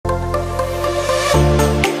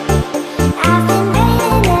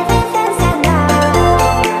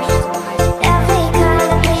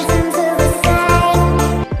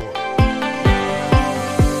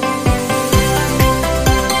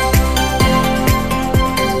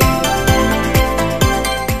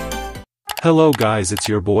Hello guys, it's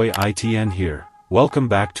your boy ITN here. Welcome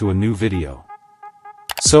back to a new video.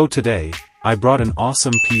 So today, I brought an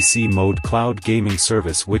awesome PC mode cloud gaming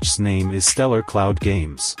service which's name is Stellar Cloud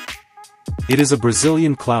Games. It is a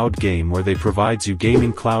Brazilian cloud game where they provides you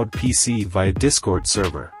gaming cloud PC via Discord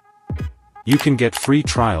server. You can get free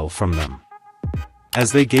trial from them,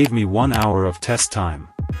 as they gave me 1 hour of test time.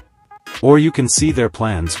 Or you can see their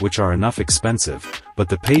plans which are enough expensive, but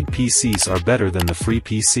the paid PCs are better than the free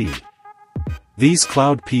PC. These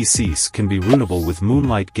cloud PCs can be runnable with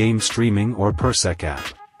Moonlight game streaming or Persec app.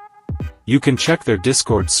 You can check their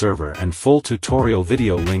Discord server and full tutorial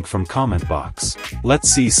video link from comment box. Let's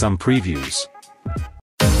see some previews.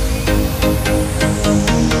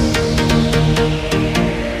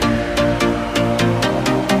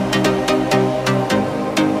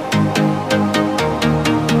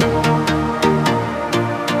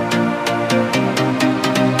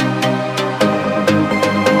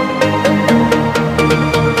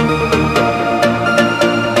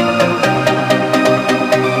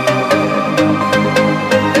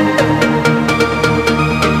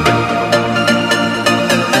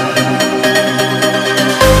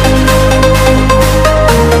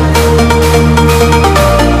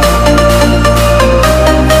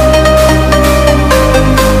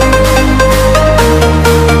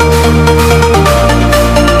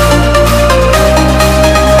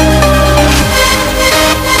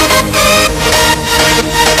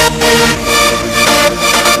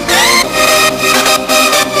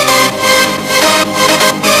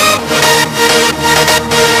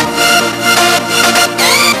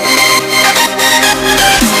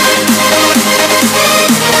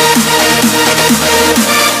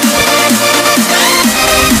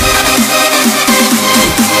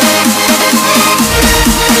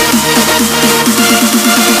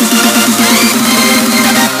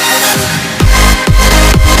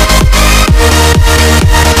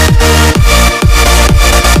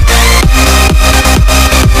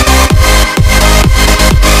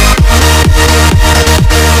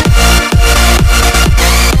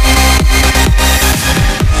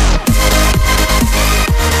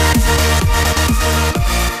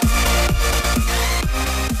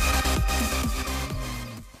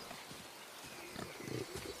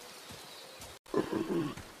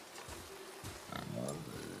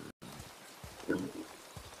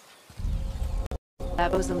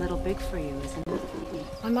 That was a little big for you, isn't it?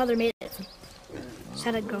 My mother made it.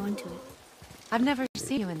 Said I'd grow into it. I've never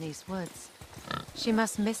seen you in these woods. She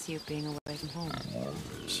must miss you being away from home.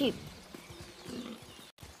 She's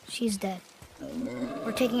dead.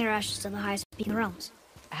 We're taking her ashes to the highest peak in the realms.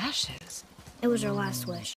 Ashes? It was her last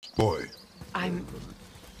wish. Boy. I'm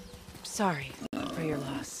sorry for your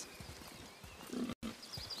loss.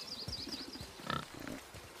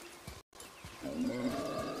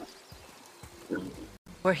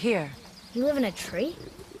 We're here. You live in a tree?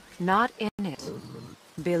 Not in it.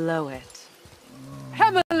 Below it.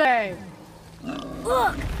 Emily!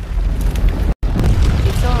 Look!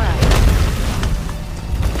 It's alright.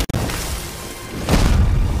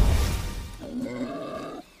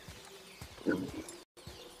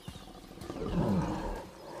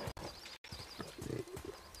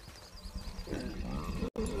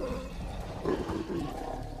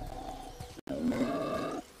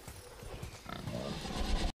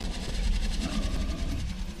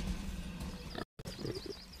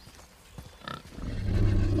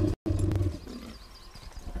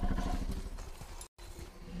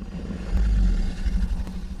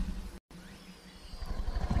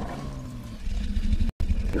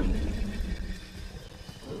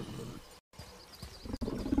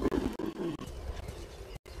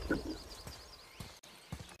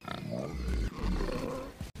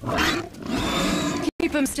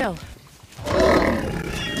 Keep him still.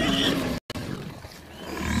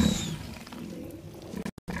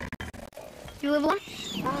 You live alone?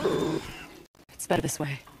 It's better this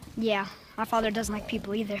way. Yeah, my father doesn't like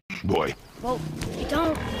people either. Boy. Well, you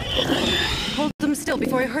don't. Hold him still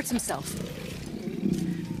before he hurts himself.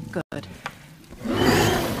 Good.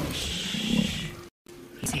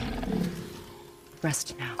 Easy.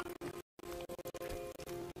 Rest now.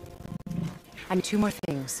 I need 2 more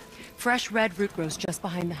things. Fresh red root grows just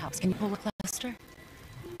behind the house. Can you pull a cluster?